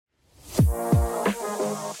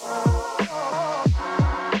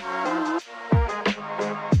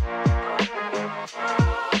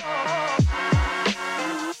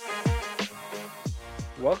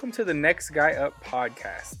welcome to the Next Guy Up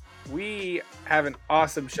podcast. We have an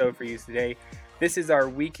awesome show for you today. This is our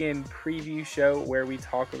weekend preview show where we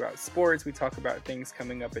talk about sports. We talk about things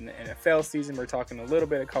coming up in the NFL season. We're talking a little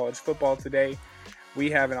bit of college football today.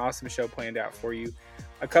 We have an awesome show planned out for you.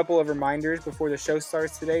 A couple of reminders before the show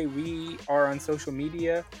starts today. We are on social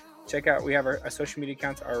media. Check out, we have our social media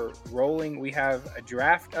accounts are rolling. We have a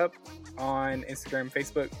draft up on Instagram,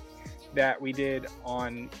 Facebook that we did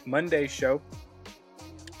on Monday's show.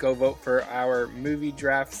 Go vote for our movie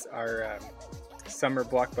drafts, our summer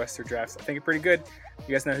blockbuster drafts. I think it's pretty good.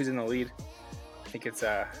 You guys know who's in the lead? I think it's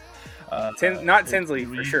not Tinsley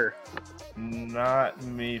for sure. Not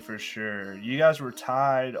me for sure. You guys were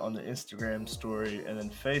tied on the Instagram story, and then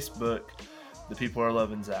Facebook, the people are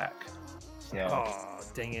loving Zach. So. Oh,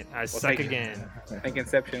 dang it. I suck again. I think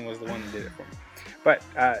Inception was the one that did it for me. But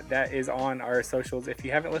that is on our socials. If you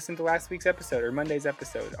haven't listened to last week's episode or Monday's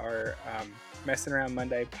episode, our Messing Around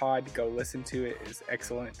Monday pod, go listen to it. It's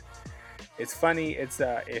excellent. It's funny. It's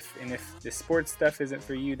if the sports stuff isn't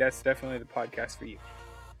for you, that's definitely the podcast for you.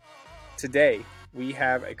 Today, we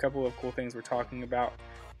have a couple of cool things we're talking about.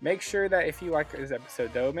 Make sure that if you like this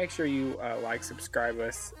episode, though, make sure you subscribe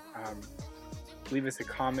us, leave us a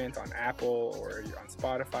comment on Apple or on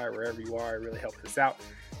Spotify or wherever you are. It really helps us out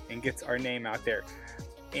and gets our name out there.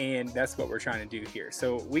 And that's what we're trying to do here.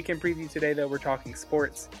 So weekend preview today, though, we're talking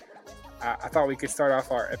sports. I thought we could start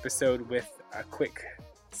off our episode with a quick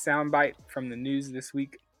soundbite from the news this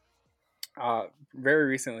week. Very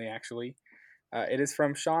recently, actually. It is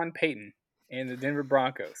from Sean Payton and the Denver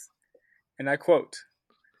Broncos. And I quote,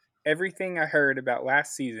 "Everything I heard about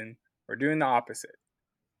last season, we're doing the opposite.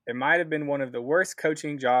 It might have been one of the worst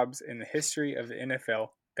coaching jobs in the history of the NFL.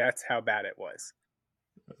 That's how bad it was."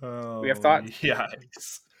 Oh, we have thoughts?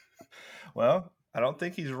 Yikes. Well, I don't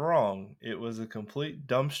think he's wrong. It was a complete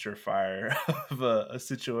dumpster fire of a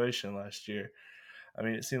situation last year. I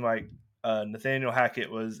mean, it seemed like Nathaniel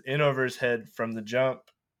Hackett was in over his head from the jump.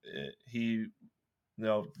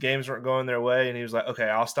 Games weren't going their way, and he was like, okay,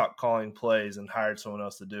 I'll stop calling plays, and hired someone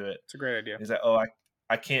else to do it. It's a great idea. He's like,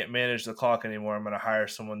 I can't manage the clock anymore. I'm going to hire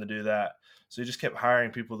someone to do that. So he just kept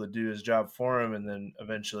hiring people to do his job for him, and then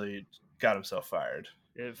eventually got himself fired.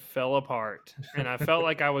 It fell apart. And I felt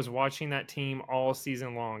like I was watching that team all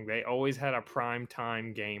season long. They always had a prime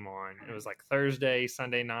time game on. It was like Thursday,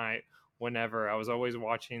 Sunday night, whenever. I was always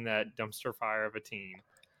watching that dumpster fire of a team.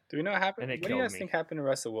 Do we know what happened? What do you guys think happened to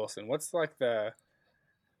Russell Wilson? What's at the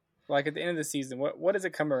end of the season, what does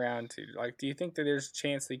it come around to? Like, do you think that there's a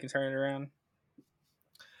chance that he can turn it around?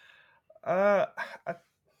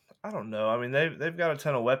 I don't know. I mean, they've got a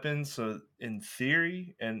ton of weapons, so in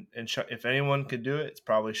theory, and if anyone could do it, it's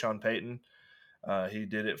probably Sean Payton. He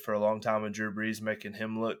did it for a long time with Drew Brees, making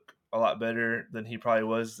him look a lot better than he probably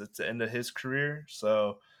was at the end of his career.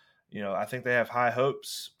 So, I think they have high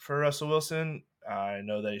hopes for Russell Wilson. I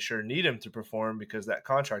know they sure need him to perform because that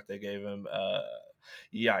contract they gave him,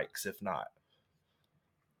 yikes if not.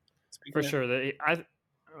 For sure. I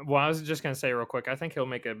was just going to say real quick, I think he'll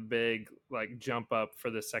make a big jump up for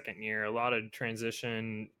the second year. A lot of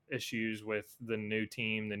transition issues with the new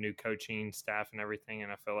team, the new coaching staff and everything,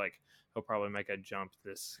 and I feel like he'll probably make a jump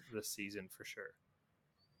this season for sure.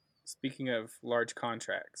 Speaking of large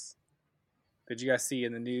contracts, did you guys see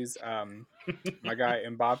in the news my guy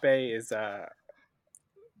Mbappe is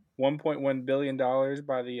 $1.1 billion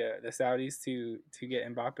by the Saudis to get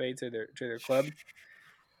Mbappe to their club?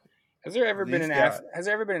 Has there ever been an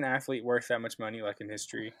athlete worth that much money in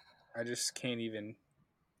history? I just can't even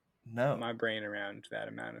put my brain around that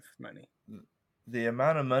amount of money. The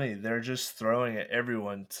amount of money they're just throwing at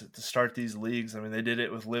everyone to start these leagues. I mean, they did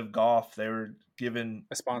it with Live Golf. They were giving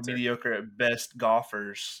mediocre at best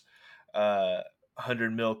golfers $100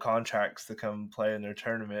 million contracts to come play in their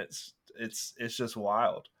tournaments. It's just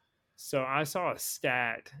wild. So I saw a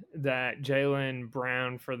stat that Jaylen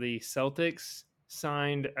Brown for the Celtics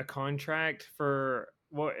signed a contract for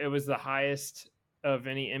it was the highest of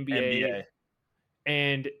any NBA.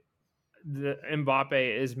 And the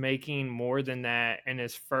Mbappe is making more than that in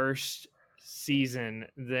his first season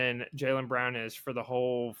than Jaylen Brown is for the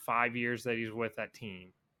whole 5 years that he's with that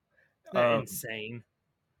team. Insane.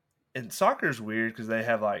 And soccer's weird because they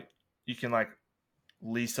have you can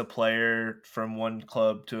lease a player from one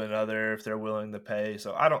club to another if they're willing to pay.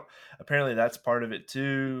 So apparently that's part of it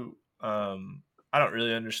too. I don't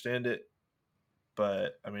really understand it,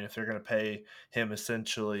 but I mean, if they're going to pay him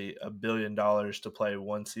essentially $1 billion to play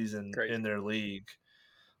one season in their league,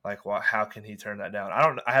 how can he turn that down?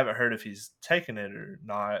 I haven't heard if he's taken it or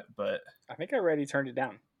not, but I think I read he turned it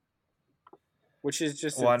down, which is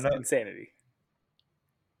just insanity.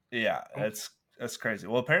 Yeah, That's crazy.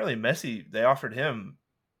 Well, apparently Messi, they offered him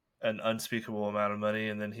an unspeakable amount of money,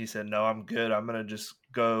 and then he said, "No, I'm good. I'm gonna just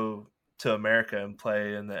go to America and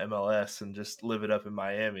play in the MLS and just live it up in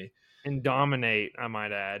Miami." And dominate, I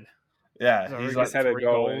might add. Yeah, So he's he Just like got had a 3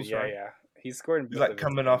 goal, and goals, right? yeah. He scored in he's both like of his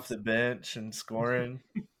coming off games. the bench and scoring.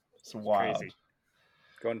 It's It's wild. crazy.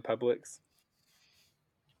 Going to Publix.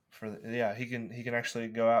 He can actually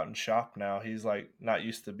go out and shop now. He's like not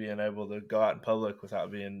used to being able to go out in public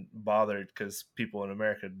without being bothered because people in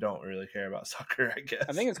America don't really care about soccer, I guess.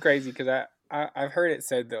 I think it's crazy because I've heard it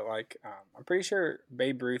said that like I'm pretty sure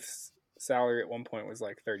Babe Ruth's salary at one point was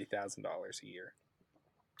like $30,000 a year.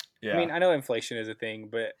 Yeah. I mean, I know inflation is a thing,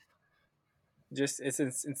 but just it's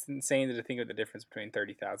insane to think of the difference between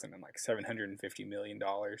 30,000 and like $750 million.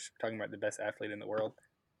 Talking about the best athlete in the world,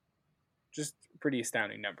 just pretty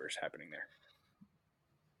astounding numbers happening there.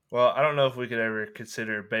 Well, I don't know if we could ever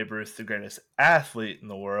consider Babe Ruth the greatest athlete in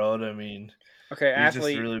the world. I mean, okay, he's just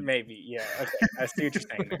athlete, really maybe, yeah. Okay, I see what you're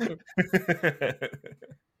saying there.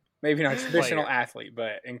 Maybe not a traditional athlete,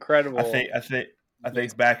 but incredible. I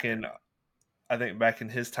think back in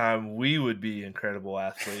his time, we would be incredible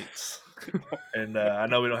athletes. And I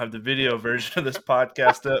know we don't have the video version of this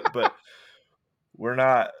podcast up, but we're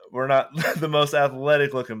not the most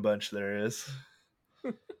athletic looking bunch there is.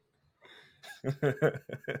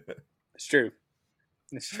 It's true.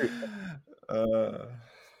 It's true.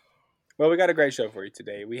 Well, we got a great show for you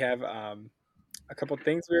today. We have a couple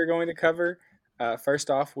things we are going to cover.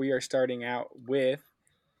 First off, we are starting out with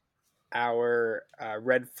our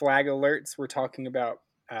red flag alerts. We're talking about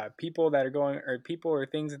people that are going, or people or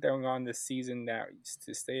things that are going on this season that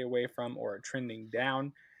to stay away from or are trending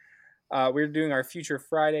down. We're doing our Future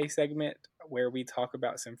Friday segment where we talk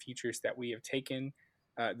about some futures that we have taken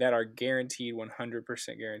that are guaranteed,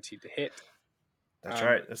 100% guaranteed to hit. That's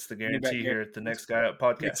right. That's the guarantee here at the Next Guy Up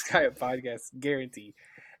podcast. Next Guy Up podcast guarantee.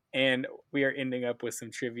 And we are ending up with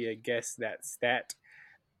some trivia. Guess that stat.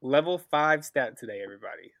 Level 5 stat today,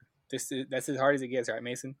 everybody. That's as hard as it gets, right,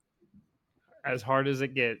 Mason? As hard as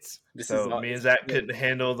it gets. Me and Zach couldn't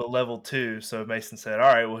handle the level 2, so Mason said,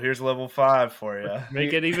 "All right, well, here's level 5 for you.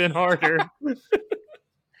 Make it even harder."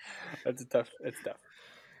 It's tough.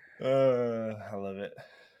 I love it.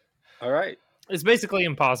 All right. It's basically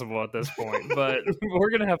impossible at this point, but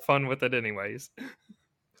we're gonna have fun with it anyways.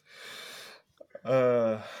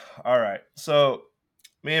 All right. So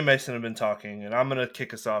me and Mason have been talking, and I'm gonna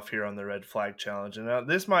kick us off here on the red flag challenge. And now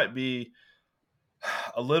this might be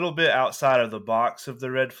a little bit outside of the box of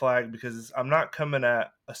the red flag because I'm not coming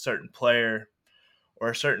at a certain player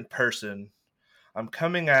or a certain person. I'm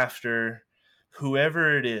coming after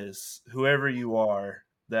whoever it is, whoever you are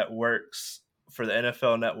that works for the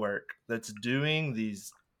NFL Network that's doing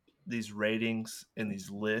these ratings and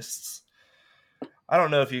these lists. I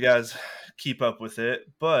don't know if you guys keep up with it,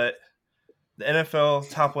 but the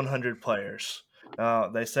NFL top 100 players.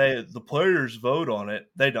 They say the players vote on it.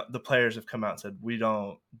 They don't. The players have come out and said we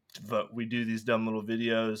don't vote. We do these dumb little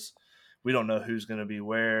videos. We don't know who's going to be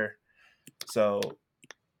where. So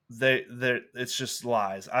it's just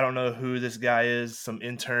lies. I don't know who this guy is. Some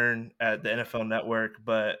intern at the NFL Network,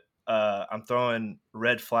 but I'm throwing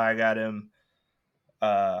red flag at him.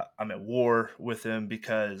 I'm at war with him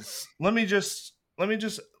because let me just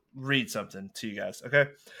read something to you guys, okay?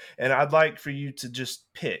 And I'd like for you to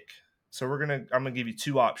just pick. So I'm gonna give you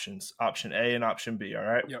two options, option A and option B. All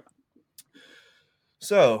right. Yep.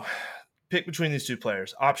 So pick between these two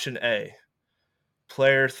players. Option A,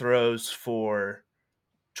 player throws for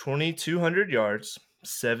 2,200 yards,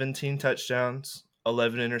 17 touchdowns,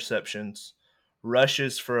 11 interceptions,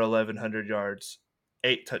 rushes for 1,100 yards,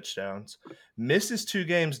 8 touchdowns, misses 2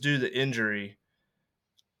 games due to injury,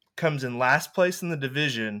 comes in last place in the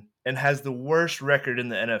division, and has the worst record in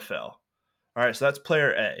the NFL. All right, so that's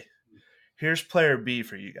player A. Here's player B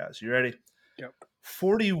for you guys. You ready? Yep.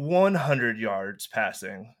 4,100 yards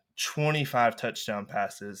passing, 25 touchdown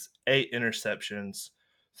passes, 8 interceptions,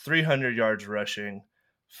 300 yards rushing,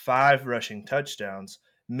 5 rushing touchdowns,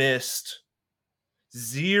 missed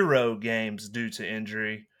 0 games due to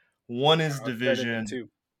injury. One is division.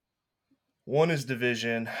 One is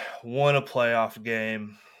division. One a playoff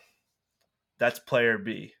game. That's player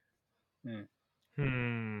B.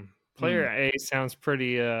 Player A sounds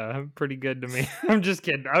pretty good to me. I'm just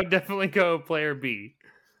kidding. I would definitely go player B.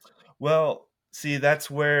 Well, see, that's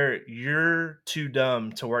where you're too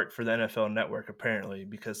dumb to work for the NFL Network, apparently,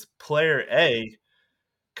 because player A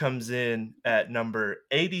comes in at number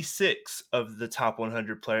 86 of the top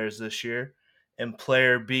 100 players this year, and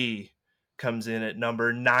player B comes in at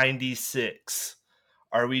number 96.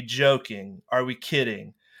 Are we joking? Are we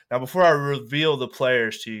kidding? Now, before I reveal the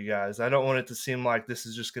players to you guys, I don't want it to seem like this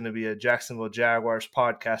is just going to be a Jacksonville Jaguars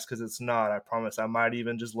podcast, because it's not. I promise I might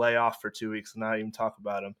even just lay off for 2 weeks and not even talk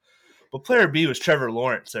about him. But player B was Trevor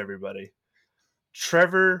Lawrence, everybody.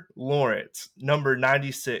 Trevor Lawrence, number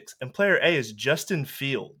 96. And player A is Justin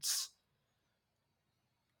Fields.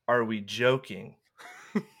 Are we joking?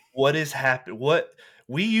 What is happening?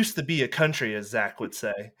 We used to be a country, as Zach would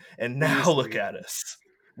say, and now look at us.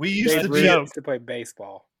 We used Babe to Ruth be used to play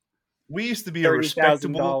baseball. we used to be a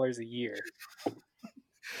respectable. $30,000 a year.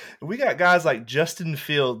 We got guys like Justin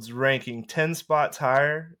Fields ranking 10 spots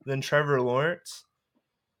higher than Trevor Lawrence.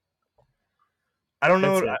 I don't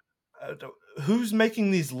know who's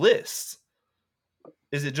making these lists.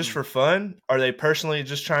 Is it just for fun? Are they personally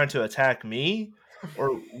just trying to attack me? Or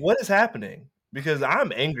what is happening? Because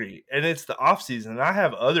I'm angry, and it's the off season. I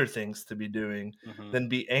have other things to be doing than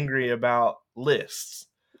be angry about lists.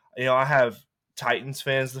 I have Titans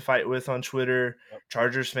fans to fight with on Twitter,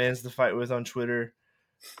 Chargers fans to fight with on Twitter.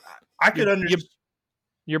 I could understand.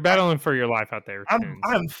 You're battling for your life out there.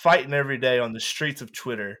 I'm fighting every day on the streets of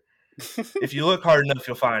Twitter. If you look hard enough,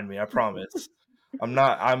 you'll find me. I promise. I'm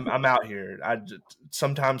out here. I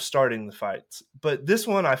sometimes starting the fights, but this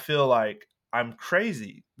one I feel like I'm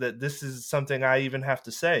crazy that this is something I even have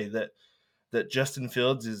to say, that Justin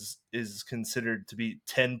Fields is considered to be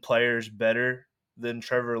 10 players better than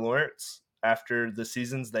Trevor Lawrence after the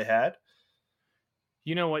seasons they had.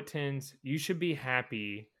 You know what, Tins? You should be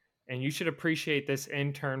happy, and you should appreciate this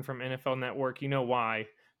intern from NFL Network. You know why?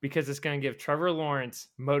 Because it's going to give Trevor Lawrence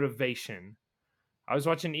motivation. I was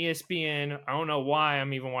watching ESPN. I don't know why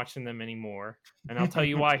I'm even watching them anymore, and I'll tell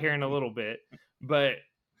you why here in a little bit. But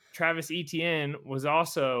Travis Etienne was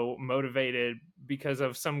also motivated because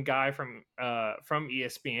of some guy from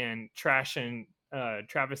ESPN trashing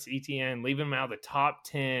Travis Etienne, leaving him out of the top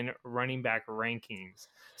 10 running back rankings.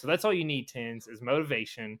 So that's all you need, Tins, is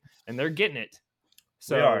motivation, and they're getting it.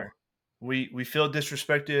 So we are. We feel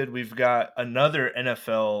disrespected. We've got another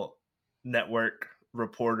NFL Network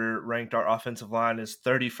reporter ranked our offensive line as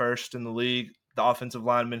 31st in the league. The offensive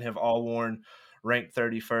linemen have all worn ranked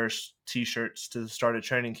 31st t-shirts to the start of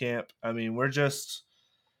training camp. I mean, we're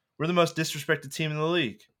the most disrespected team in the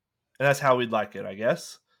league, and that's how we'd like it, I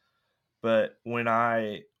guess. But when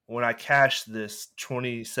I cash this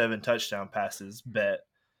 27 touchdown passes bet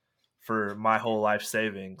for my whole life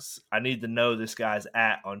savings, I need to know this guy's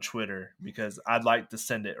on Twitter, because I'd like to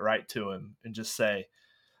send it right to him and just say,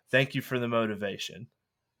 thank you for the motivation.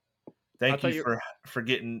 Thank you for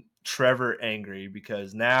getting Trevor angry,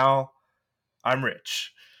 because now I'm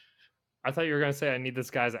rich. I thought you were going to say I need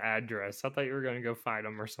this guy's address. I thought you were going to go fight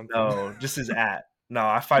him or something. No, just his @ No,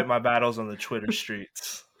 I fight my battles on the Twitter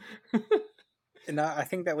streets. And I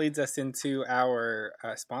think that leads us into our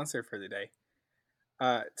sponsor for the day.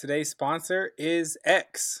 Today's sponsor is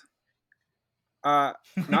X. Not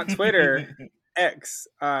Twitter, X.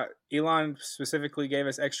 Elon specifically gave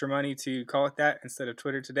us extra money to call it that instead of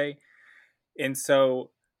Twitter today. And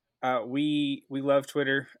so we love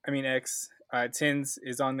Twitter. I mean, X. Tins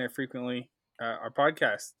is on there frequently. Our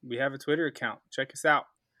podcast. We have a Twitter account. Check us out.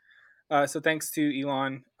 So thanks to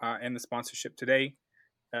Elon and the sponsorship today.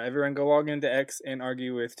 Everyone go log into X and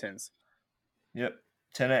argue with Tins. Yep.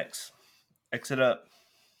 10X. X it up.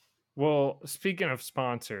 Well, speaking of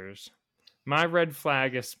sponsors, my red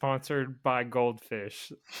flag is sponsored by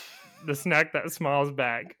Goldfish, the snack that smiles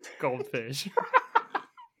back. Goldfish.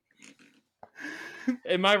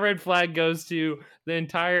 And my red flag goes to the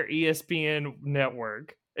entire ESPN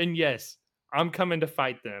network. And yes, I'm coming to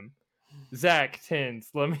fight them. Zach, Tins,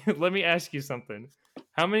 let me ask you something.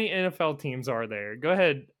 How many NFL teams are there? Go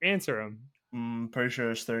ahead, answer them. Pretty sure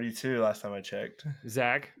there's 32 last time I checked.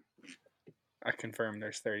 Zach? I confirm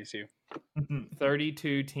there's 32.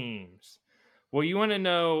 32 teams. Well, you want to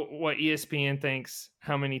know what ESPN thinks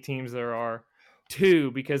how many teams there are?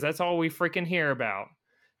 2, because that's all we freaking hear about,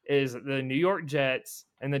 is the New York Jets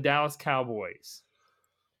and the Dallas Cowboys.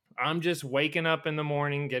 I'm just waking up in the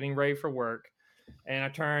morning, getting ready for work, and I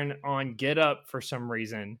turn on Get Up for some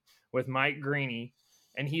reason with Mike Greeny,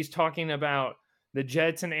 and he's talking about the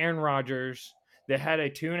Jets and Aaron Rodgers. They had a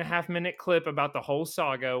 2.5-minute clip about the whole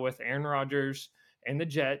saga with Aaron Rodgers and the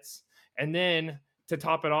Jets. And then to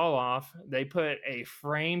top it all off, they put a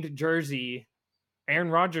framed jersey, Aaron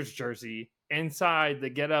Rodgers jersey, inside the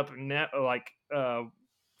Get Up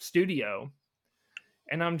studio.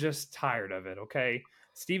 And I'm just tired of it, okay?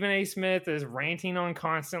 Stephen A. Smith is ranting on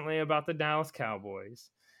constantly about the Dallas Cowboys.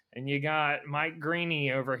 And you got Mike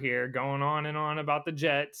Greeny over here going on and on about the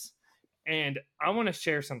Jets. And I want to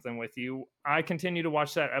share something with you. I continue to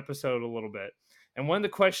watch that episode a little bit. And one of the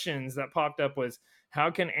questions that popped up was, How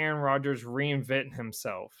can Aaron Rodgers reinvent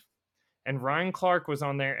himself? And Ryan Clark was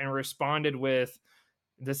on there and responded with,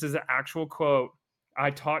 this is an actual quote.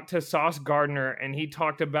 I talked to Sauce Gardner and he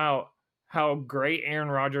talked about how great Aaron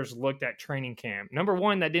Rodgers looked at training camp. Number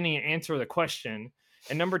one, that didn't even answer the question.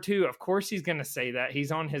 And number two, of course he's going to say that.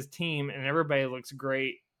 He's on his team and everybody looks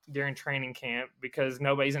great during training camp because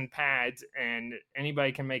nobody's in pads and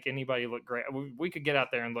anybody can make anybody look great. We could get out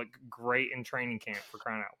there and look great in training camp, for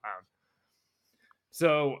crying out loud.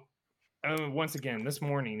 So once again, this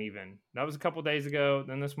morning, even that was a couple days ago.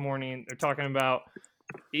 Then this morning, they're talking about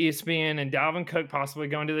ESPN and Dalvin Cook possibly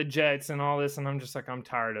going to the Jets and all this. And I'm just like, I'm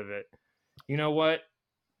tired of it. You know what?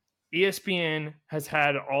 ESPN has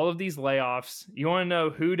had all of these layoffs. You want to know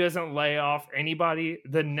who doesn't lay off anybody?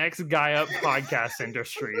 The next guy up podcast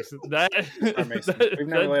industries. We've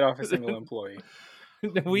never laid off a single employee.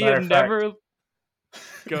 We have never.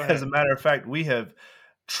 Go ahead. As a matter of fact, we have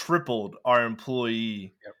tripled our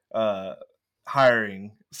employee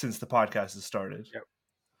hiring since the podcast has started. Yep.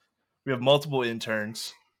 We have multiple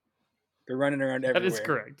interns. They're running around everywhere. That is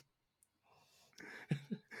correct.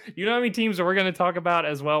 You know how many teams that we're going to talk about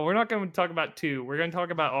as well? We're not going to talk about 2. We're going to talk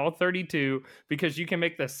about all 32 because you can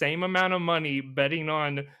make the same amount of money betting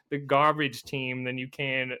on the garbage team than you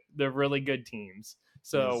can the really good teams.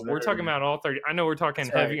 So yes, we're talking about all 30. I know we're talking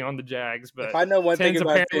heavy on the Jags, but if I know one thing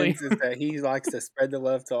about Tins is that he likes to spread the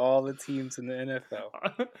love to all the teams in the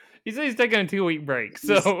NFL. He said he's taking a 2-week break,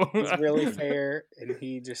 so he's really fair, and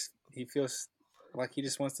he feels like he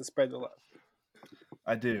just wants to spread the love.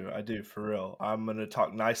 I do, for real. I'm going to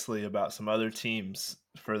talk nicely about some other teams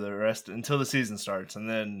for the rest until the season starts, and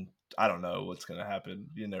then I don't know what's going to happen.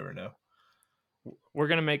 You never know. We're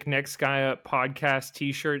going to make Next Guy Up podcast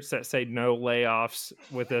t-shirts that say no layoffs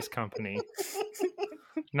with this company.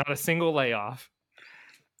 Not a single layoff.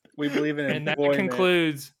 We believe in and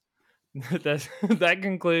employment. That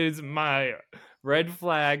concludes my red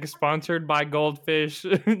flag sponsored by Goldfish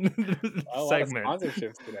segment. A lot of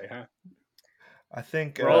sponsorships today, huh? I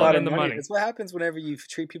think a lot of money. It's what happens whenever you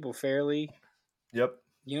treat people fairly. Yep.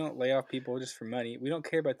 You don't lay off people just for money. We don't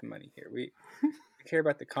care about the money here. We care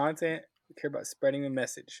about the content. We care about spreading the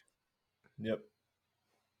message. Yep.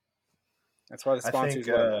 That's why the sponsors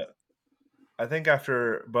I think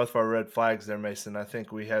after both of our red flags there, Mason, I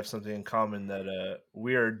think we have something in common that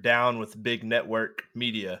we are down with big network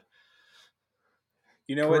media.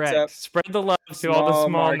 You know Correct. what's up? Spread the love to all the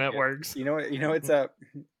small networks. You know what's up?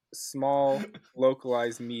 Small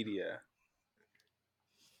localized media.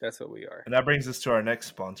 That's what we are. And that brings us to our next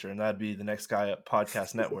sponsor, and that'd be the Next Guy Up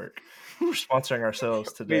Podcast Network. We're sponsoring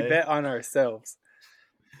ourselves today. We bet on ourselves.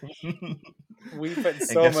 We put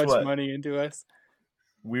so much money into us.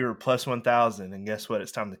 We were plus 1,000, and guess what?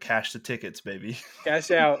 It's time to cash the tickets, baby.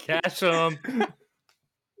 Cash out. Cash them.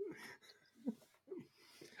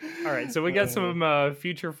 All right, so we got some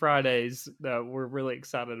future Fridays that we're really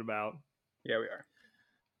excited about. Yeah, we are.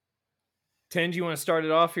 Tens, you want to start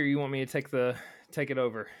it off, or you want me to take it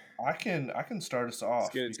over? I can start us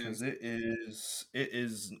off because it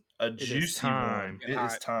is a juicy one. It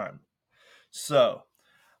is time. So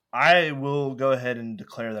I will go ahead and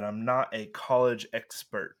declare that I'm not a college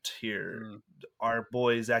expert here. Our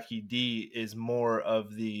boy Zachy D is more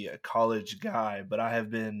of the college guy, but I have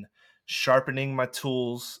been sharpening my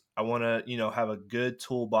tools. I want to, have a good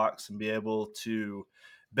toolbox and be able to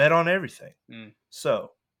bet on everything.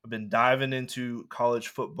 So I've been diving into college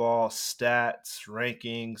football stats,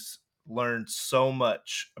 rankings, learned so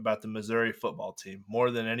much about the Missouri football team, more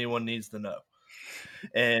than anyone needs to know.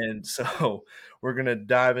 And so we're going to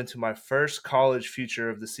dive into my first college future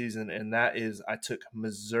of the season, and that is I took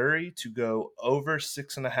Missouri to go over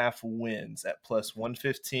 6.5 wins at plus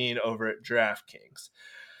 115 over at DraftKings.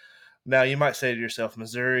 Now, you might say to yourself,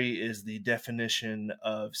 Missouri is the definition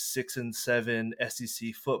of 6-7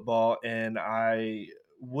 SEC football, and I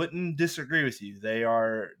wouldn't disagree with you. They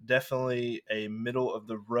are definitely a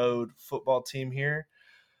middle-of-the-road football team here,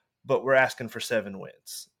 but we're asking for 7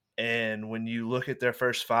 wins. And when you look at their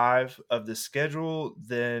first 5 of the schedule,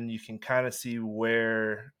 then you can kind of see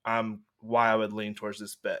why I would lean towards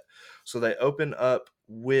this bet. So they open up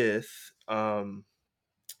with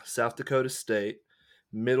South Dakota State,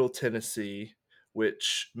 Middle Tennessee,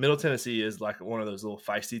 which Middle Tennessee is like one of those little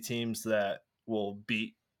feisty teams that will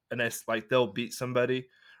beat they'll beat somebody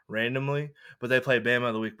randomly, but they play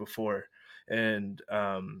Bama the week before. And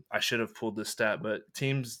I should have pulled this stat, but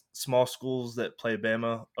small schools that play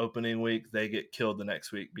Bama opening week, they get killed the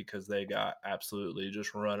next week because they got absolutely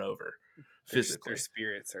just run over physically. Their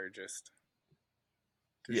spirits are just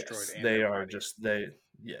destroyed. Yes, they are bodies.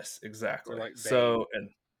 Yes, exactly. Like so, and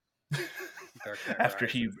after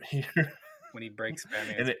he when he breaks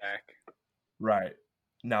Batman's back. Right.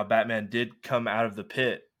 Now, Batman did come out of the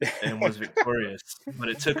pit and was victorious, but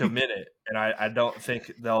it took a minute, and I don't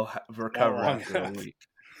think they'll recover after a week.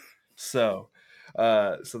 So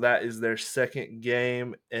that is their second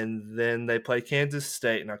game, and then they play Kansas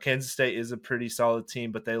State. Now, Kansas State is a pretty solid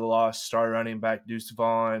team, but they lost star running back Deuce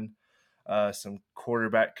Vaughn, some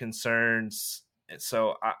quarterback concerns. And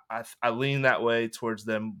so I lean that way towards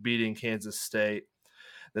them beating Kansas State.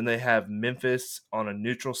 Then they have Memphis on a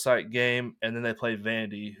neutral site game, and then they play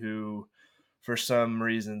Vandy, who for some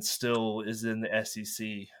reason still is in the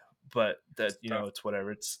SEC, but that it's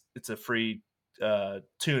whatever. It's a free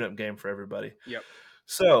tune-up game for everybody. Yep.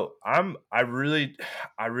 So I really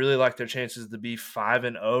like their chances to be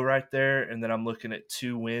 5-0 right there, and then I'm looking at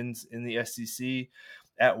 2 wins in the SEC.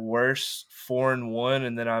 At worst, 4-1,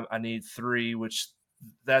 and then I need 3, which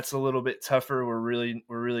that's a little bit tougher. We're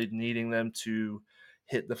really needing them to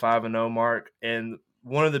hit the 5-0 mark, and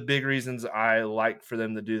one of the big reasons I like for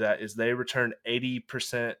them to do that is they returned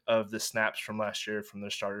 80% of the snaps from last year from their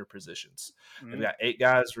starter positions. Mm-hmm. They've got 8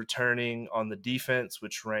 guys returning on the defense,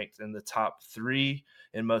 which ranked in the top 3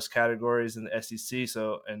 in most categories in the SEC.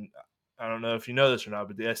 So, and I don't know if you know this or not,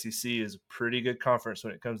 but the SEC is a pretty good conference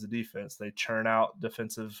when it comes to defense. They churn out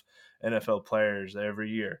defensive NFL players every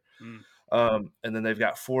year. And then they've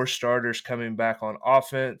got 4 starters coming back on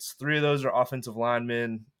offense. 3 of those are offensive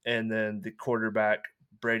linemen, and then the quarterback,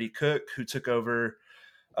 Brady Cook, who took over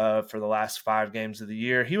for the last 5 games of the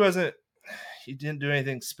year. He didn't do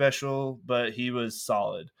anything special, but he was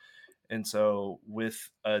solid. And so with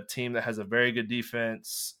a team that has a very good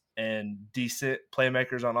defense and decent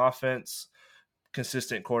playmakers on offense,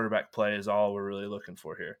 consistent quarterback play is all we're really looking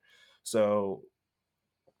for here. So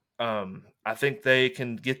I think they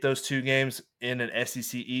can get those 2 games in an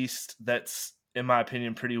SEC East that's, in my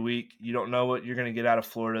opinion, pretty weak. You don't know what you're going to get out of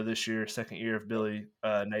Florida this year, second year of Billy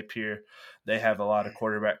Napier. They have a lot of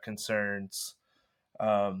quarterback concerns.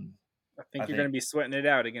 I think you're going to be sweating it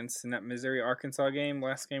out against in that Missouri-Arkansas game,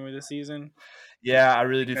 last game of the season. Yeah, I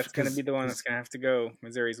really do. That's going to be the one that's going to have to go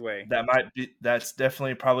Missouri's way. That's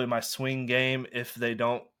definitely probably my swing game. If they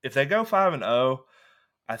go 5-0,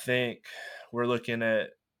 I think we're looking at.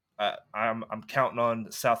 I'm counting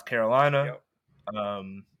on South Carolina,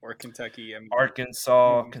 or Kentucky,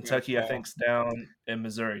 Arkansas, Kentucky. I think's down in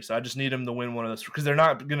Missouri, so I just need them to win one of those because they're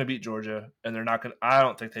not going to beat Georgia, and they're not going. I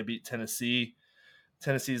don't think they beat Tennessee.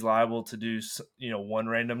 Tennessee's liable to do one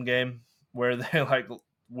random game where they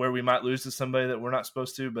where we might lose to somebody that we're not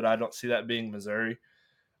supposed to, but I don't see that being Missouri.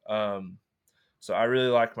 So I really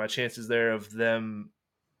like my chances there of them.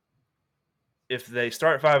 If they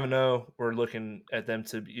start 5-0, we're looking at them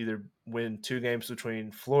to either win 2 games between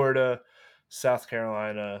Florida, South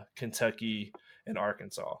Carolina, Kentucky, and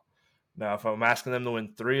Arkansas. Now, if I'm asking them to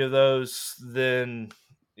win 3 of those, then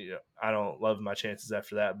I don't love my chances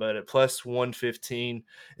after that. But at plus 115,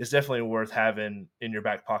 it's definitely worth having in your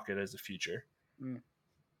back pocket as a future.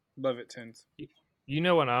 Love it, Tens. You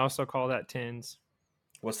know what I also call that, Tens?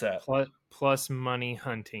 What's that? Plus money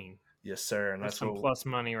hunting. Yes, sir. And that's some plus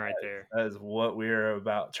money right there. That is what we're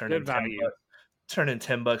about. Turning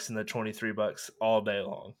 $10 into $23 all day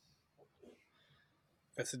long.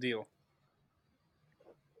 That's a deal.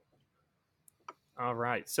 All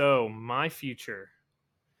right. So my future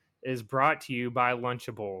is brought to you by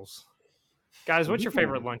Lunchables. Guys, what's your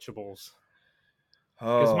favorite Lunchables?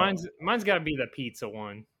 Because mine's got to be the pizza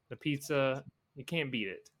one. The pizza, you can't beat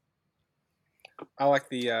it. I like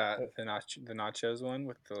the nachos one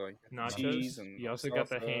with the nachos. Cheese and you also got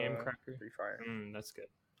the ham cracker. Free fire. That's good.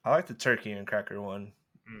 I like the turkey and cracker one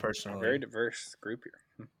personally. A very diverse group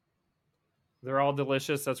here. They're all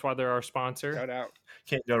delicious. That's why they're our sponsor. Shout out.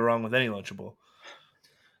 Can't go wrong with any Lunchable.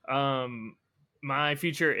 My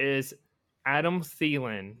future is Adam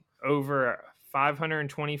Thielen over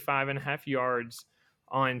 525.5 yards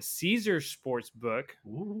on Caesars Sportsbook.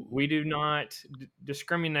 Ooh. We do not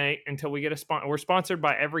discriminate until we get a sponsor. We're sponsored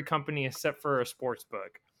by every company except for a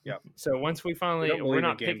sportsbook. Yep. So once we finally, we're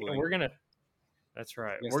not picking. We're gonna. That's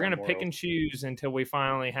right. We're gonna pick and choose until we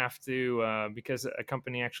finally have to, because a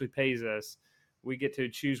company actually pays us. We get to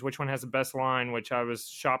choose which one has the best line. Which I was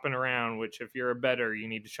shopping around. Which, if you're a bettor, you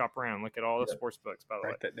need to shop around. Look at all the sports books, by the way.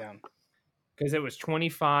 Write that down. Because it was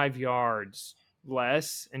 25 yards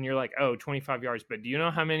less, and you're like, oh, 25 yards. But do you know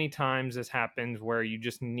how many times this happens where you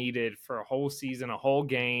just needed for a whole season, a whole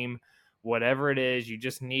game, whatever it is, you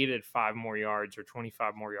just needed 5 more yards or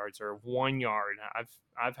 25 more yards or 1 yard.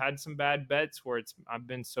 I've had some bad bets where I've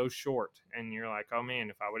been so short, and you're like, oh man,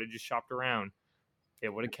 if I would have just shopped around, it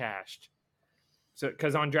would have cashed. So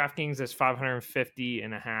because on DraftKings it's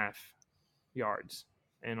 550.5 yards.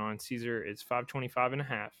 and on Caesar it's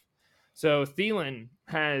 525.5. So Thielen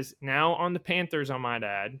has now on the Panthers, I might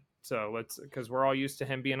add. So because we're all used to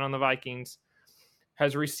him being on the Vikings,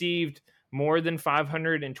 has received more than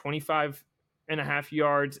 525.5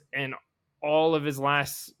 yards in all of his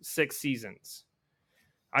last 6 seasons.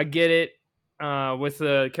 I get it. With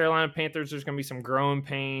the Carolina Panthers, there's going to be some growing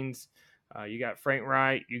pains. You got Frank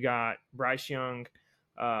Wright, you got Bryce Young.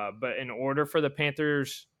 But in order for the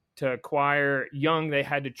Panthers to acquire Young, they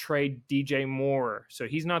had to trade DJ Moore. So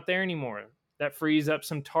he's not there anymore. That frees up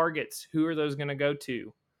some targets. Who are those going to go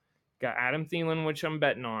to? Got Adam Thielen, which I'm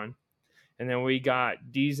betting on. And then we got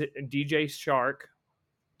DJ Shark.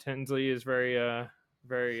 Tinsley is very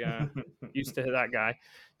used to that guy.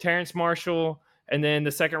 Terrence Marshall. And then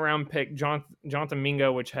the second round pick, Jonathan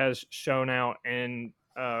Mingo, which has shown out in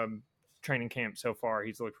training camp so far.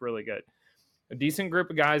 He's looked really good. A decent group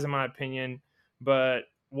of guys, in my opinion. But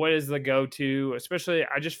what is the go-to? Especially,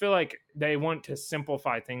 I just feel like they want to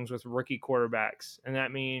simplify things with rookie quarterbacks. And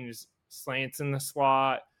that means slants in the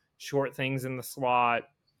slot, short things in the slot.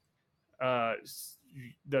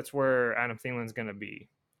 That's where Adam Thielen's going to be.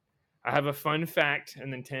 I have a fun fact,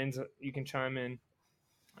 and then Tens, you can chime in.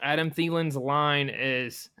 Adam Thielen's line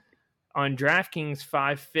is on DraftKings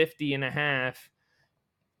 550.5.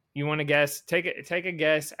 You want to guess? Take a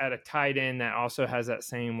guess at a tight end that also has that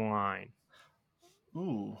same line.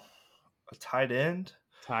 Ooh, a tight end.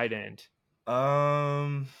 Tight end.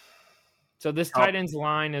 So this tight end's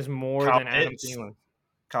line is more than Adam Thielen.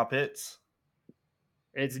 Kyle Pitts.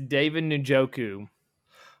 It's David Njoku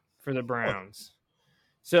for the Browns.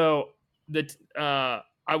 So I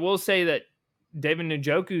will say that David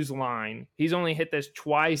Njoku's line, he's only hit this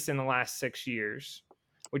twice in the last 6 years,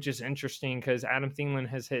 which is interesting because Adam Thielen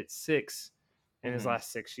has hit 6 in his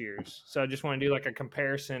last 6 years. So I just want to do like a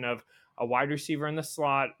comparison of a wide receiver in the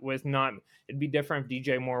slot with not. It'd be different if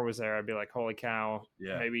DJ Moore was there. I'd be like, holy cow,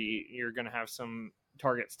 maybe you're going to have some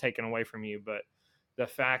targets taken away from you. But the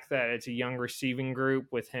fact that it's a young receiving group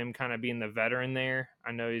with him kind of being the veteran there,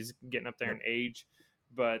 I know he's getting up there in age.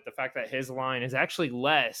 But the fact that his line is actually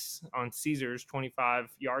less on Caesars,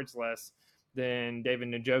 25 yards less than David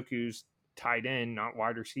Njoku's tight end, not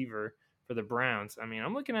wide receiver for the Browns. I mean,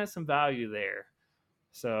 I'm looking at some value there.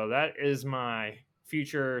 So that is my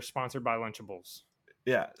future sponsored by Lunchables.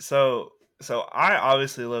 Yeah. So I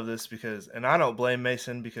obviously love this because, and I don't blame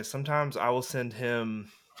Mason because sometimes I will send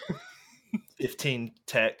him 15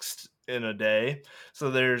 texts in a day.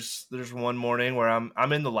 So there's one morning where I'm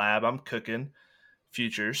in the lab, I'm cooking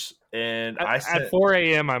futures, and at 4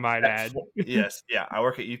 a.m. I might add. Yes, yeah, I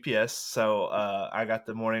work at UPS, so I got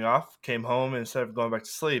the morning off, came home, and instead of going back to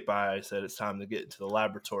sleep, I said it's time to get into the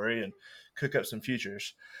laboratory and cook up some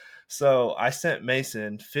futures. So I sent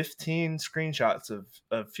Mason 15 screenshots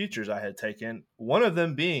of futures I had taken, one of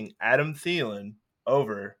them being Adam Thielen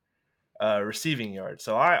over receiving yards.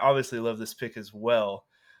 So I obviously love this pick as well.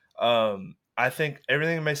 I think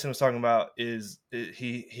everything Mason was talking about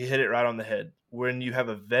he hit it right on the head. When you have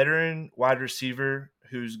a veteran wide receiver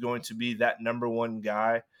who's going to be that number one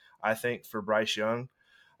guy, I think, for Bryce Young,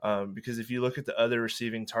 because if you look at the other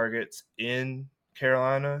receiving targets in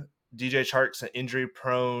Carolina, DJ Chark's an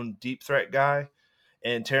injury-prone deep threat guy,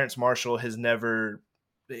 and Terrence Marshall has never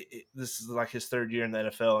 – this is like his third year in the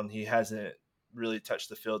NFL, and he hasn't really touched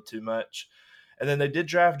the field too much. And then they did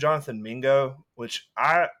draft Jonathan Mingo, which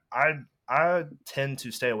I tend to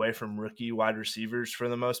stay away from rookie wide receivers for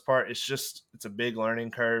the most part. It's a big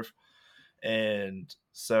learning curve. And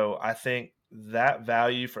so I think that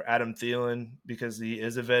value for Adam Thielen, because he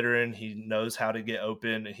is a veteran, he knows how to get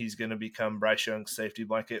open, and he's going to become Bryce Young's safety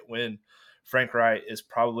blanket when Frank Wright is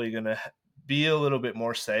probably going to be a little bit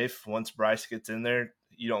more safe once Bryce gets in there.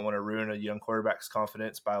 You don't want to ruin a young quarterback's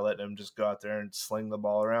confidence by letting him just go out there and sling the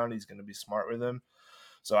ball around. He's going to be smart with him.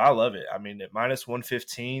 So I love it. I mean, at minus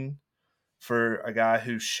 115 for a guy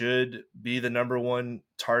who should be the number one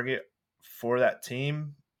target for that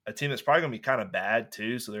team, a team that's probably going to be kind of bad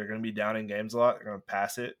too. So they're going to be down in games a lot. They're going to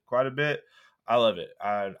pass it quite a bit. I love it.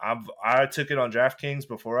 I took it on DraftKings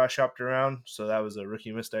before I shopped around. So that was a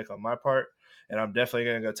rookie mistake on my part. And I'm definitely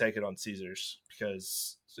going to go take it on Caesars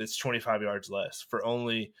because it's 25 yards less for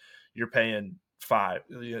only you're paying 5.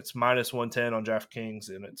 It's minus 110 on DraftKings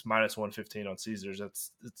and it's minus 115 on Caesars.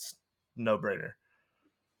 It's no brainer.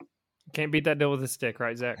 Can't beat that deal with a stick,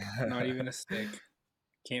 right, Zach? Not even a stick.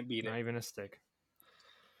 Can't beat it. Not even a stick.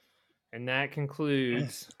 And that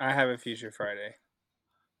concludes. I have a Future Friday.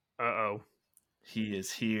 Uh-oh. He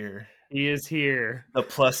is here. He is here. The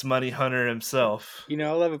plus money hunter himself. You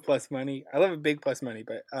know, I love a plus money. I love a big plus money,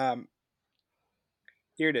 but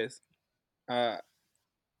here it is. I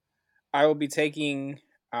will be taking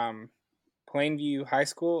Plainview High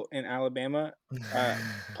School in Alabama,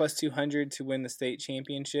 plus 200 to win the state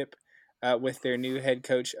championship with their new head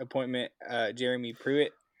coach appointment, Jeremy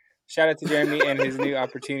Pruitt. Shout out to Jeremy and his new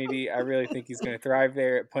opportunity. I really think he's going to thrive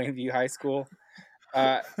there at Plainview High School.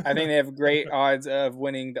 I think they have great odds of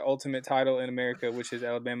winning the ultimate title in America, which is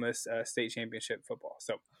Alabama's state championship football.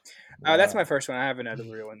 So that's my first one. I have another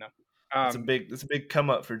real one though. That's a big come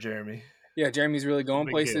up for Jeremy. Yeah, Jeremy's really going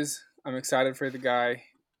big places. I'm excited for the guy.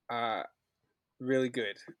 Really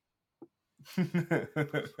good.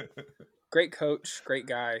 Great coach, great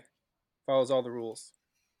guy. Follows all the rules.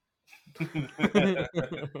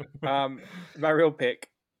 My real pick.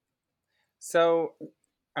 So,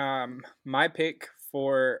 my pick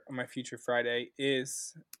for my future Friday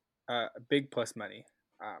is big plus money.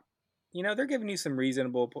 They're giving you some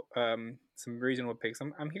reasonable picks.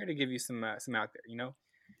 I'm here to give you some out there. You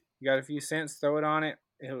got a few cents, throw it on it.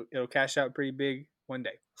 It'll cash out pretty big one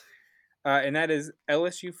day. And that is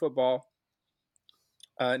LSU football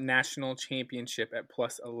national championship at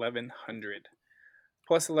plus 1100.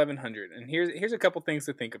 Plus 1100. And here's a couple things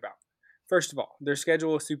to think about. First of all, their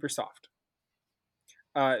schedule is super soft.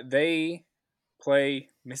 They play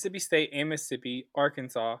Mississippi State and Mississippi,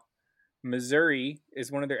 Arkansas. Missouri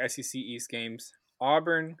is one of their SEC East games.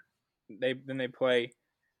 Auburn, they play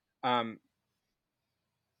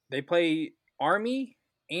Army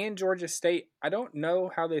and Georgia State. I don't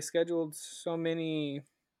know how they scheduled so many.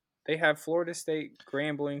 They have Florida State,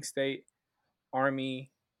 Grambling State,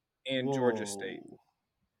 Army, and Georgia State. You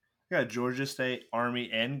got Georgia State, Army,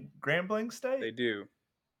 and Grambling State? They do.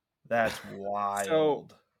 That's wild. So,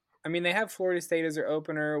 they have Florida State as their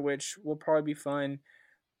opener, which will probably be fun.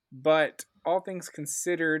 But all things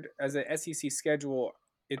considered, as a SEC schedule,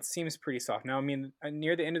 it seems pretty soft. Now,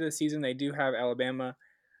 near the end of the season, they do have Alabama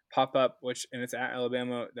pop up, and it's at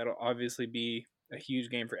Alabama. That'll obviously be a huge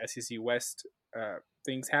game for SEC West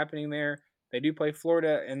things happening there. They do play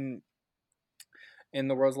Florida in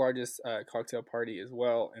the world's largest cocktail party as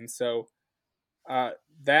well. And so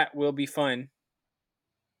that will be fun.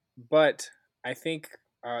 But I think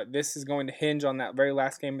this is going to hinge on that very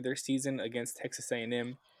last game of their season against Texas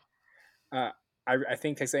A&M. I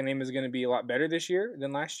think Texas A&M is going to be a lot better this year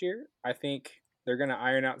than last year. I think they're going to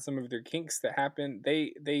iron out some of their kinks that happened.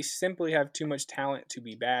 They simply have too much talent to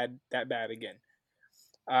be that bad again.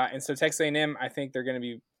 And so Texas A&M, I think they're going to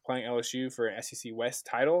be playing LSU for an SEC West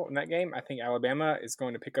title in that game. I think Alabama is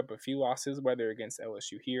going to pick up a few losses, whether against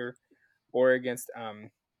LSU here or against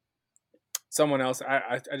someone else.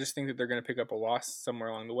 I just think that they're going to pick up a loss somewhere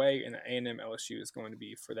along the way, and A&M LSU is going to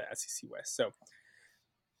be for the SEC West. So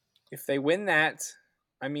if they win that,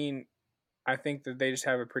 I think that they just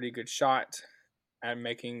have a pretty good shot at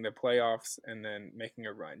making the playoffs and then making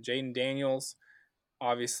a run. Jaden Daniels,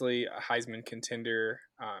 obviously a Heisman contender,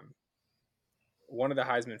 one of the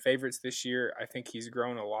Heisman favorites this year. I think he's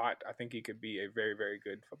grown a lot. I think he could be a very, very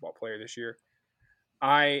good football player this year.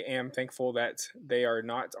 I am thankful that they are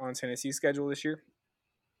not on Tennessee's schedule this year.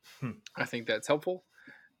 I think that's helpful.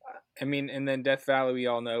 And then Death Valley, we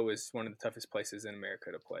all know, is one of the toughest places in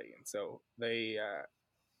America to play. And so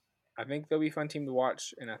I think they'll be a fun team to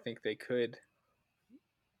watch, and I think they could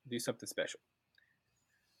do something special.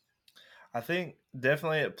 I think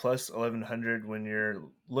definitely at plus 1100 when you're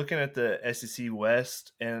looking at the SEC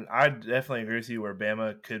West, and I definitely agree with you where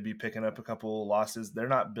Bama could be picking up a couple losses. They're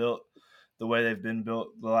not built the way they've been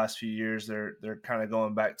built the last few years. They're kind of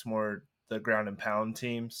going back to more the ground and pound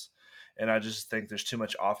teams, and I just think there's too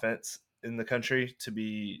much offense in the country to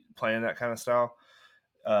be playing that kind of style.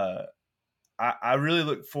 I really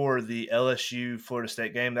look for the LSU Florida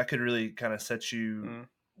State game. That could really kind of set you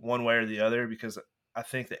one way or the other, because I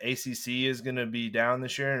think the ACC is going to be down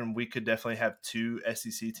this year, and we could definitely have two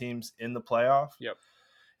SEC teams in the playoff. Yep.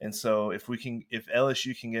 And so if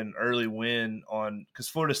LSU can get an early win because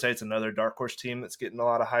Florida State's another dark horse team that's getting a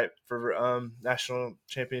lot of hype for national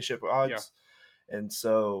championship odds. Yeah. And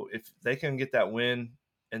so if they can get that win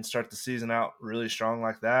and start the season out really strong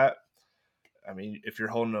like that, if you're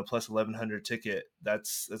holding a plus 1100 ticket,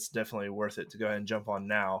 that's definitely worth it to go ahead and jump on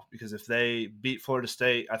now, because if they beat Florida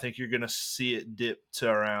State, I think you're going to see it dip to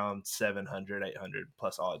around 700, 800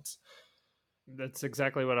 plus odds. That's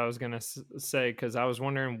exactly what I was going to say, because I was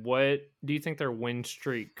wondering, what do you think their win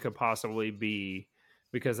streak could possibly be?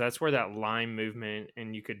 Because that's where that line movement,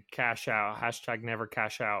 and you could cash out, #never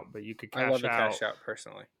cash out, but you could cash out. I love to cash out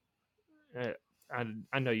personally.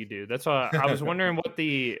 I know you do. That's why I was wondering what do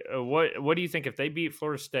you think if they beat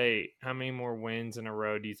Florida State? How many more wins in a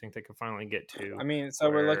row do you think they could finally get to?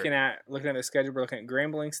 We're looking at the schedule. We're looking at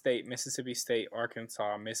Grambling State, Mississippi State,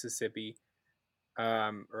 Arkansas, Mississippi,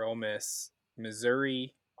 or Ole Miss,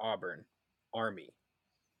 Missouri, Auburn, Army.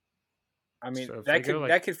 I mean, So if that they go, could like,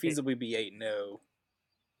 that could feasibly be 8-0.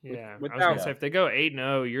 Yeah, I was Without gonna say if they go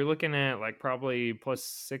 8-0, you're looking at like probably plus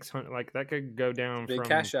 600. Like that could go down big from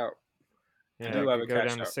cash out. I yeah, do it love could a go cash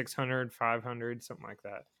down to out. 600, 500, something like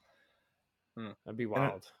that. That'd be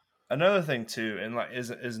wild. Another thing too, and like as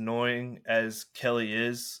annoying as Kelly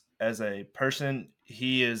is as a person,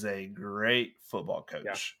 he is a great football coach.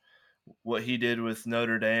 Yeah. What he did with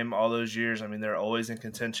Notre Dame all those years, I mean, they're always in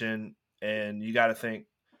contention, and you got to think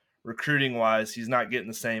recruiting wise, he's not getting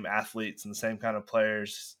the same athletes and the same kind of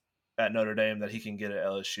players at Notre Dame that he can get at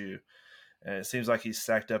LSU. And it seems like he's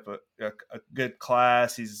stacked up a good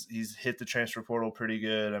class. He's hit the transfer portal pretty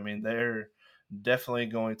good. I mean, they're definitely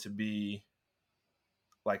going to be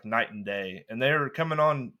like night and day. And they were coming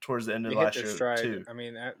on towards the end of They hit last their year stride. too. I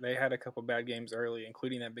mean, they had a couple bad games early,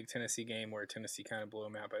 including that big Tennessee game where Tennessee kind of blew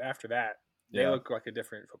them out. But after that, they look like a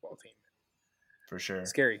different football team. For sure.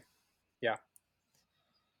 Scary. Yeah.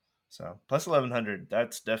 So plus 1100,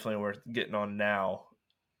 that's definitely worth getting on now.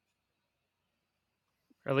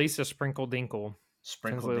 At least a sprinkle dinkle.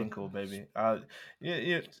 Sprinkle dinkle, baby.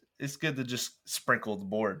 Yeah, it's good to just sprinkle the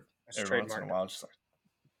board every once in a while. Just like,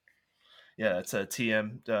 yeah, it's a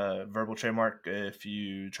TM verbal trademark. If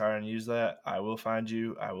you try and use that, I will find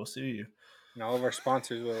you. I will sue you. And all of our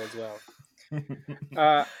sponsors will as well.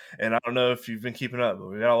 And I don't know if you've been keeping up, but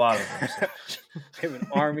we got a lot of them. So. We have an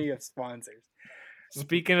army of sponsors.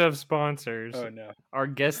 Speaking of sponsors, oh no, our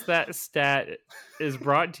Guess That Stat is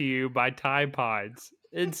brought to you by Tide Pods.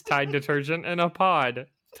 It's Tide detergent in a pod.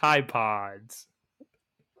 Tide Pods.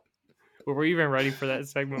 Were we even ready for that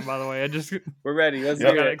segment, by the way? We're ready. Let's do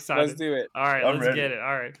it. Excited. Let's do it. All right, let's get it.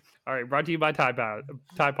 All right. Brought to you by Tide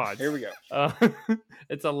Pods. Here we go.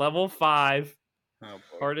 It's a level 5,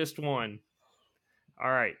 hardest one. All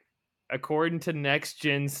right. According to Next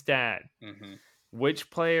Gen Stat,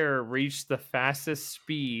 which player reached the fastest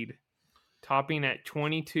speed, topping at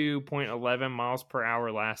 22.11 miles per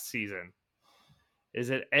hour last season? Is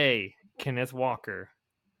it A, Kenneth Walker?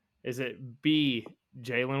 Is it B,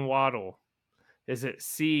 Jalen Waddle? Is it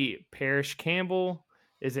C, Parrish Campbell?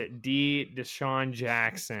 Is it D, Deshaun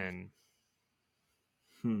Jackson?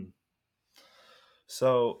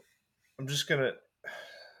 So I'm just gonna.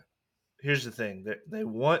 Here's the thing: they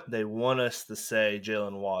want us to say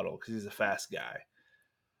Jalen Waddle because he's a fast guy.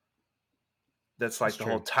 That's like the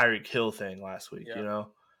whole Tyreek Hill thing last week, you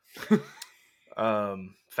know.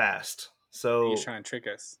 Fast. So he's trying to trick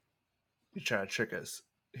us. You're trying to trick us.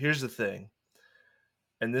 Here's the thing,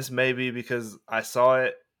 and this may be because I saw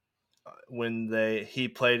it when he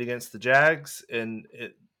played against the Jags, and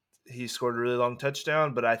he scored a really long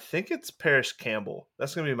touchdown. But I think it's Parrish Campbell.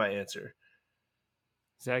 That's gonna be my answer.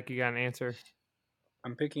 Zach, you got an answer?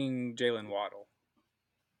 I'm picking Jalen Waddle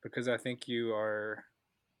because I think you are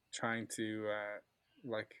trying to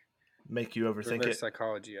make you overthink it.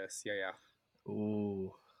 Psychology, yes, yeah.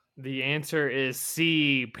 Ooh. The answer is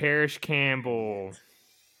C, Parrish Campbell.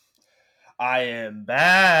 I am back.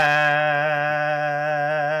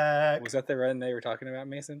 Was that the run they were talking about,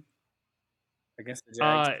 Mason? Against the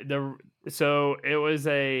Jags? So it was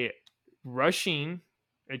a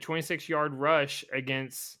 26-yard rush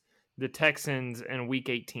against the Texans in Week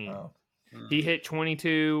 18. Oh. He hit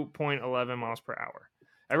 22.11 miles per hour.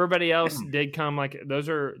 Everybody else did come those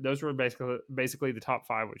were basically the top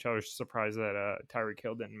 5, which I was surprised that Tyreek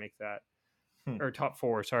Hill didn't make that. Or top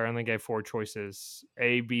 4. Sorry, I only gave 4 choices.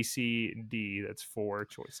 A, B, C, D. That's 4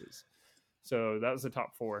 choices. So that was the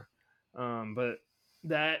top 4. But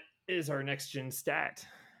that is our Next Gen Stat.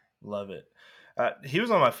 Love it. He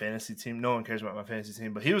was on my fantasy team. No one cares about my fantasy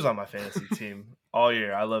team, but he was on my fantasy team all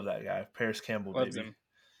year. I love that guy. Parrish Campbell, Loves baby. Him.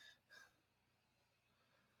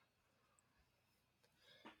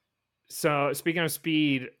 So, speaking of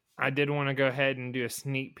speed, I did want to go ahead and do a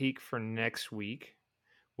sneak peek for next week,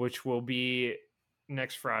 which will be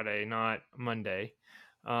next Friday, not Monday.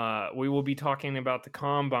 We will be talking about the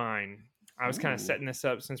Combine. I was kind of setting this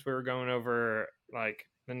up since we were going over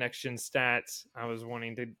the Next Gen Stats. I was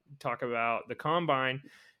wanting to talk about the Combine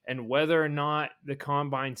and whether or not the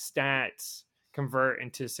Combine stats convert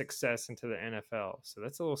into success into the NFL. So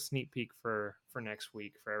that's a little sneak peek for next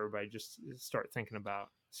week for everybody just to start thinking about.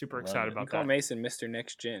 Super excited about that. Call Mason Mr.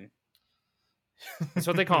 Next Gen. That's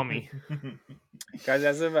what they call me. Guys,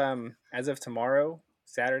 as of tomorrow,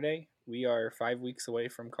 Saturday, we are 5 weeks away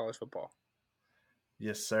from college football.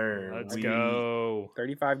 Yes, sir. Let's go.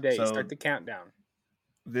 35 days. So, start the countdown.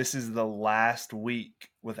 This is the last week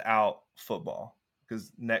without football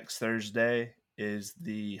because next Thursday is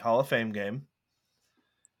the Hall of Fame game.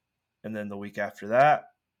 And then the week after that,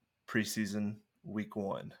 preseason week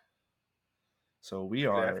 1. So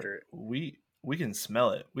after it. we can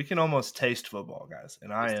smell it. We can almost taste football, guys,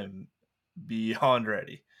 and I am beyond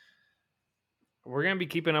ready. We're gonna be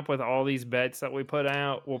keeping up with all these bets that we put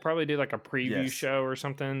out. We'll probably do like a preview Yes. show or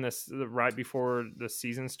something this right before the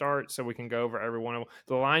season starts, so we can go over every one of them.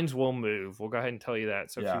 The lines will move. We'll go ahead and tell you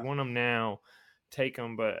that. So if you want them now, take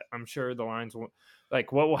them. But I'm sure the lines will.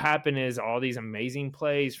 Like what will happen is all these amazing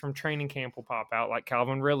plays from training camp will pop out, like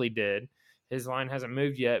Calvin really did. His line hasn't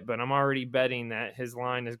moved yet, but I'm already betting that his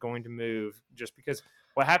line is going to move just because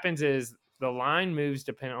what happens is the line moves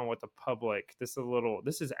depending on what the public. This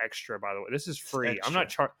is extra, by the way. This is free. I'm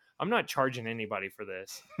not charging anybody for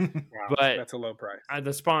this. Wow, but that's a low price.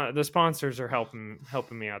 The sponsors are helping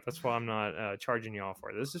me out. That's why I'm not charging you all for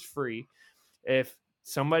it. This is free. If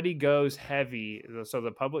somebody goes heavy, so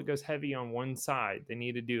the public goes heavy on one side, they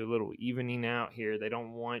need to do a little evening out here.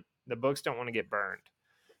 The books don't want to get burned.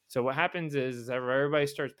 So what happens is everybody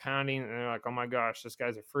starts pounding and they're like, oh my gosh, this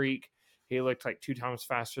guy's a freak. He looked like 2 times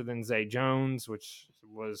faster than Zay Jones, which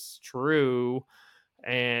was true.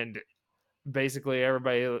 And basically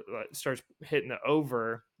everybody starts hitting the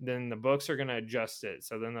over. Then the books are going to adjust it.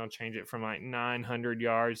 So then they'll change it from like 900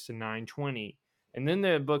 yards to 920. And then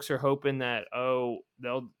the books are hoping that,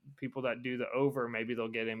 people that do the over, maybe they'll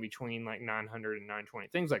get in between like 900 and 920,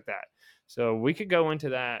 things like that. So we could go into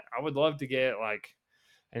that. I would love to get like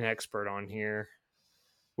an expert on here.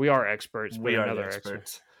 We are experts, but another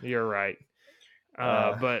expert. You're right.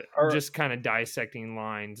 But just kind of dissecting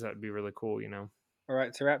lines, that'd be really cool, All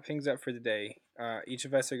right, to wrap things up for the day, each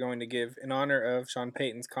of us are going to give, in honor of Sean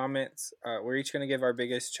Payton's comments, we're each going to give our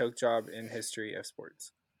biggest choke job in history of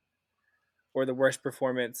sports. Or the worst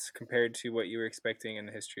performance compared to what you were expecting in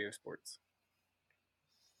the history of sports.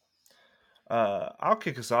 I'll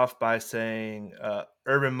kick us off by saying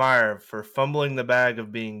Urban Meyer for fumbling the bag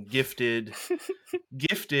of being gifted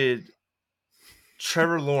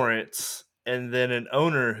Trevor Lawrence, and then an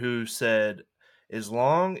owner who said, as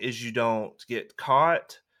long as you don't get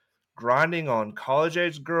caught grinding on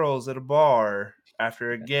college-age girls at a bar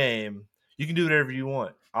after a game, you can do whatever you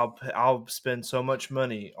want. I'll spend so much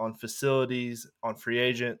money on facilities, on free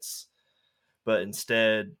agents, but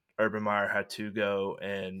instead Urban Meyer had to go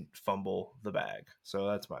and fumble the bag. So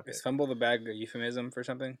that's my pick. Is fumble the bag a euphemism for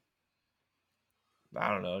something? I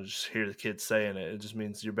don't know. Just hear the kids saying it. It just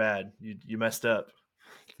means you're bad. You messed up.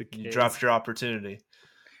 You dropped your opportunity.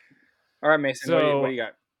 All right, Mason, so, what do you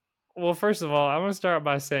got? Well, first of all, I'm going to start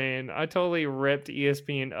by saying I totally ripped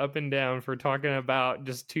ESPN up and down for talking about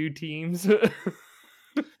just 2 teams.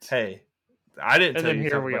 Hey, I didn't tell you to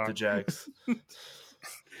talk about the Jags.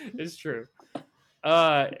 It's true.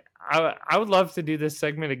 I would love to do this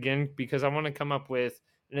segment again because I want to come up with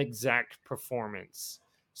an exact performance.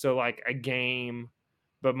 So like a game,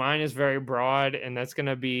 but mine is very broad, and that's going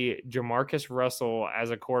to be Jamarcus Russell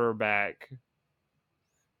as a quarterback.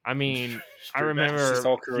 I mean, I remember his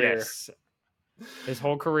whole career. Yes, his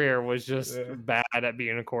whole career was just bad at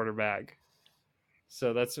being a quarterback.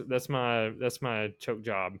 So that's my choke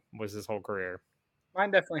job was his whole career. Mine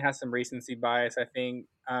definitely has some recency bias, I think.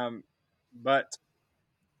 But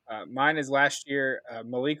mine is last year,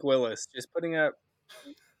 Malik Willis just putting up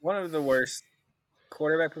one of the worst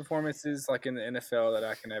quarterback performances like in the NFL that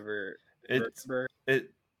I can ever remember.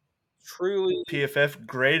 Truly, PFF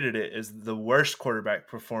graded it as the worst quarterback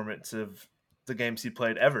performance of the games he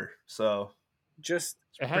played ever. So just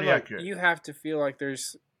pretty accurate. You have to feel like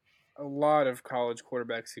there's a lot of college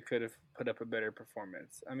quarterbacks who could have put up a better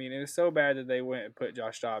performance. I mean, it was so bad that they went and put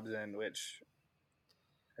Josh Dobbs in, which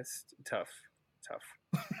that's tough.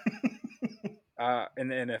 In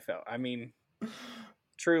the NFL, I mean,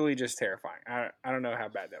 truly just terrifying. I don't know how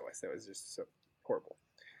bad that was. That was just so horrible.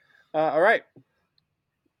 All right.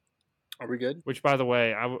 Are we good? Which, by the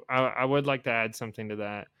way, I would like to add something to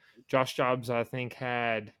that. Josh Dobbs, I think,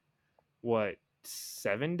 had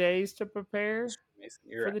 7 days to prepare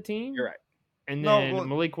for the team. You're right. And then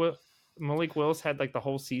Malik Willis had like the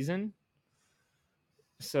whole season.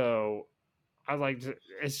 So I like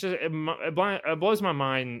it's just it blows my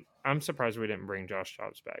mind. I'm surprised we didn't bring Josh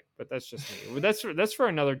Dobbs back, but that's just me. That's for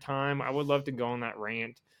another time. I would love to go on that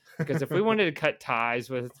rant because if we wanted to cut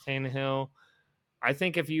ties with Tannehill, I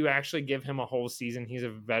think if you actually give him a whole season, he's a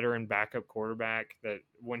veteran backup quarterback that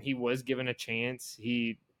when he was given a chance,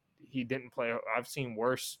 he didn't play. I've seen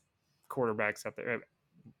worse quarterbacks out there,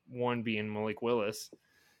 one being Malik Willis,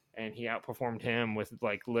 and he outperformed him with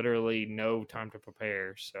like literally no time to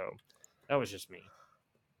prepare. So that was just me.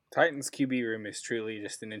 Titans QB room is truly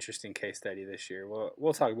just an interesting case study this year.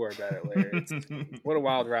 We'll talk more about it later. What a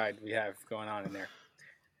wild ride we have going on in there.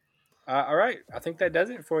 All right, I think that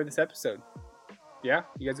does it for this episode. Yeah,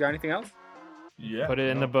 you guys got anything else? Yeah. Put it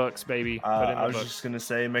in the books, baby. Put it in the I was books. just going to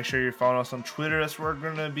say, make sure you're following us on Twitter. As we're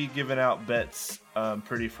going to be giving out bets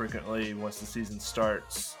pretty frequently once the season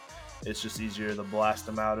starts. It's just easier to blast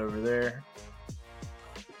them out over there.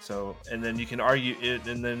 So, and then you can argue it.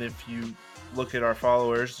 And then if you look at our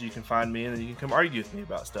followers, you can find me and then you can come argue with me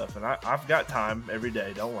about stuff. And I've got time every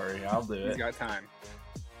day. Don't worry. I'll do it. He's got time.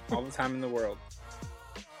 All the time in the world.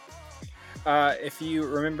 If you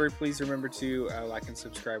remember, please remember to like and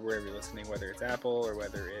subscribe wherever you're listening, whether it's Apple or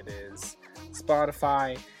whether it is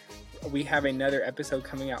Spotify. We have another episode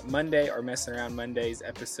coming out Monday, our Messing Around Mondays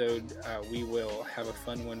episode. We will have a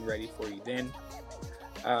fun one ready for you then.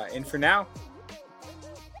 And for now,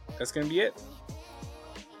 that's going to be it.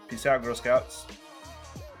 Peace out, Girl Scouts.